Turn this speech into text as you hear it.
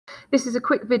This is a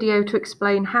quick video to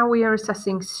explain how we are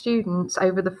assessing students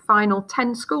over the final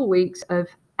 10 school weeks of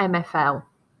MFL.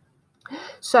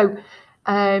 So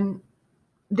the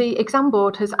exam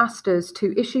board has asked us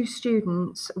to issue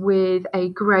students with a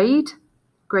grade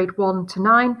 1 to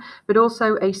 9, but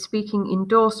also a speaking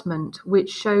endorsement, which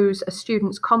shows a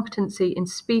student's competency in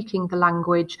speaking the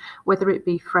language, whether it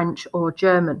be French or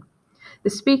German. The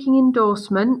speaking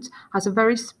endorsement has a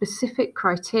very specific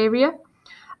criteria,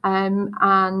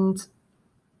 and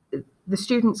the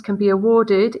students can be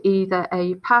awarded either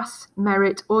a pass,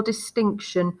 merit or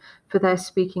distinction for their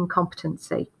speaking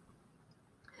competency.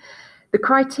 The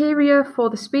criteria for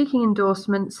the speaking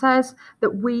endorsement says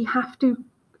that we have to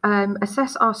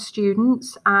assess our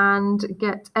students and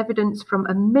get evidence from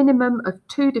a minimum of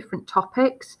 2 different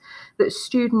topics, that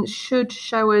students should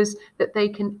show us that they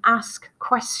can ask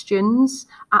questions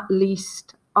at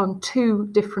least on 2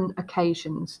 different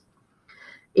occasions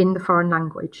in the foreign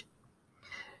language.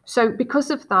 So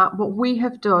because of that, what we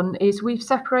have done is we've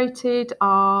separated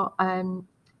our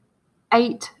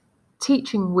 8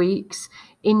 teaching weeks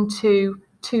into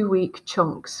 2-week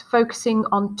chunks, focusing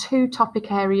on 2 topic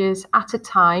areas at a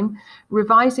time,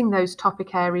 revising those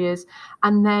topic areas,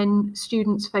 and then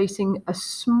students facing a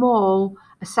small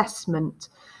assessment.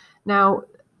 Now,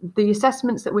 the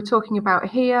assessments that we're talking about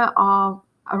here are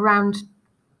around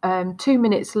 2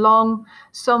 minutes long,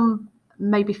 some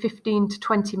maybe 15 to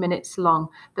 20 minutes long,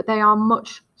 but they are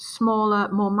much smaller,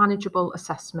 more manageable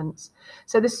assessments.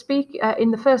 So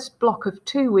in the first block of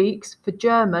 2 weeks for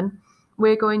German,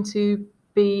 we're going to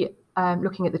be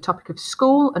looking at the topic of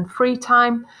school and free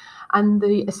time, and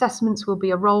the assessments will be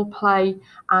a role play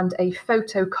and a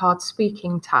photo card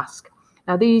speaking task.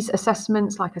 Now, these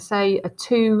assessments, like I say, are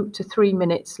 2 to 3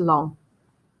 minutes long.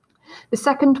 The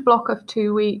second block of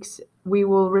 2 weeks, we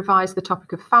will revise the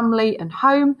topic of family and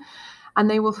home, and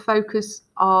they will focus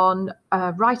on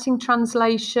writing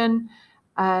translation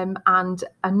and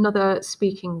another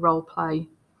speaking role play.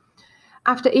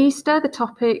 After Easter, the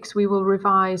topics, we will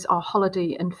revise our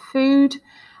holiday and food.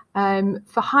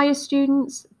 For higher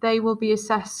students, they will be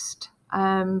assessed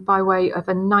by way of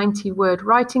a 90-word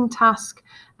writing task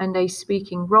and a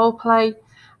speaking role play.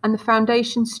 And the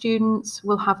foundation students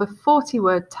will have a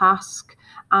 40-word task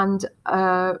and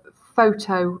a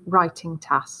photo writing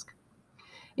task.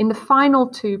 In the final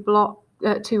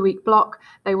 2-week block,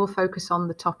 they will focus on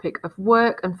the topic of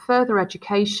work and further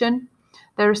education.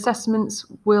 Their assessments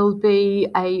will be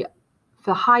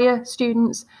for higher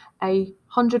students, a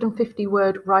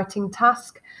 150-word writing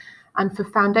task, and for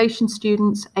foundation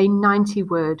students, a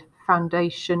 90-word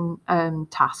foundation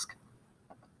task.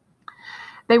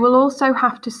 They will also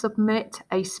have to submit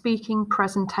a speaking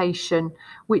presentation,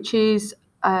 which is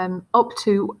up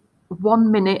to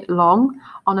 1 minute long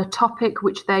on a topic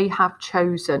which they have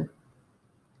chosen.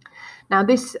 Now,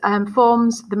 this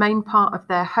forms the main part of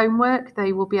their homework.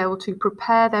 They will be able to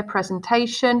prepare their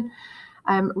presentation,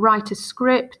 write a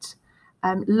script,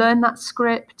 learn that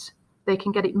script. They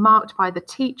can get it marked by the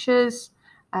teachers.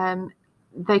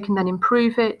 They can then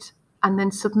improve it and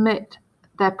then submit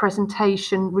their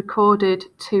presentation recorded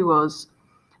to us.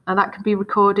 And that can be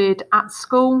recorded at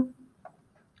school.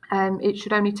 It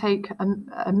should only take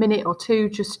a minute or 2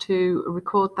 just to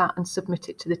record that and submit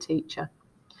it to the teacher.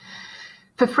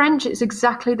 For French, it's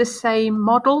exactly the same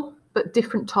model, but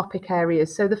different topic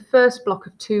areas. So the first block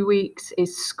of 2 weeks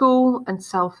is school and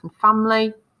self and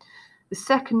family. The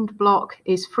second block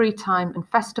is free time and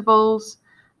festivals.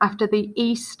 After the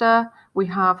Easter, we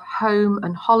have home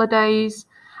and holidays,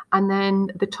 and then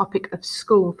the topic of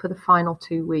school for the final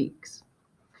 2 weeks.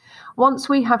 Once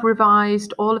we have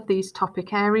revised all of these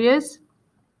topic areas,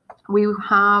 we will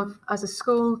have, as a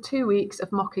school, 2 weeks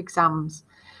of mock exams.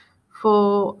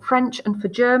 For French and for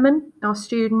German, our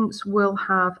students will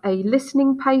have a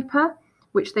listening paper,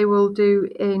 which they will do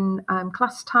in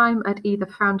class time at either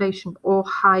foundation or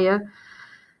higher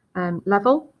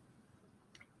level.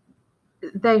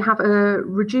 They have a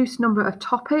reduced number of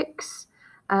topics,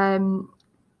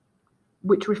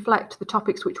 which reflect the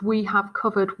topics which we have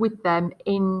covered with them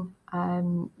in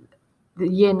the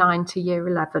year 9 to year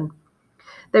 11.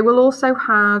 They will also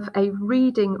have a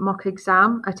reading mock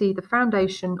exam at either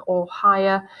foundation or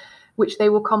higher, which they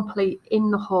will complete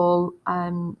in the hall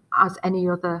as any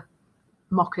other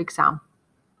mock exam.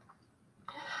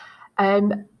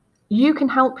 You can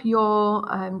help your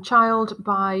child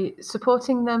by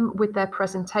supporting them with their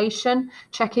presentation,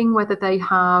 checking whether they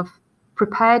have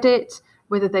prepared it,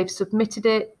 whether they've submitted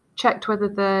it, checked whether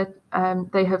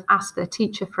they have asked their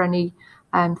teacher for any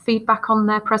feedback on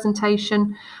their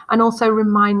presentation, and also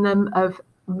remind them of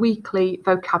weekly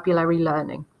vocabulary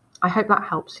learning. I hope that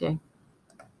helps you.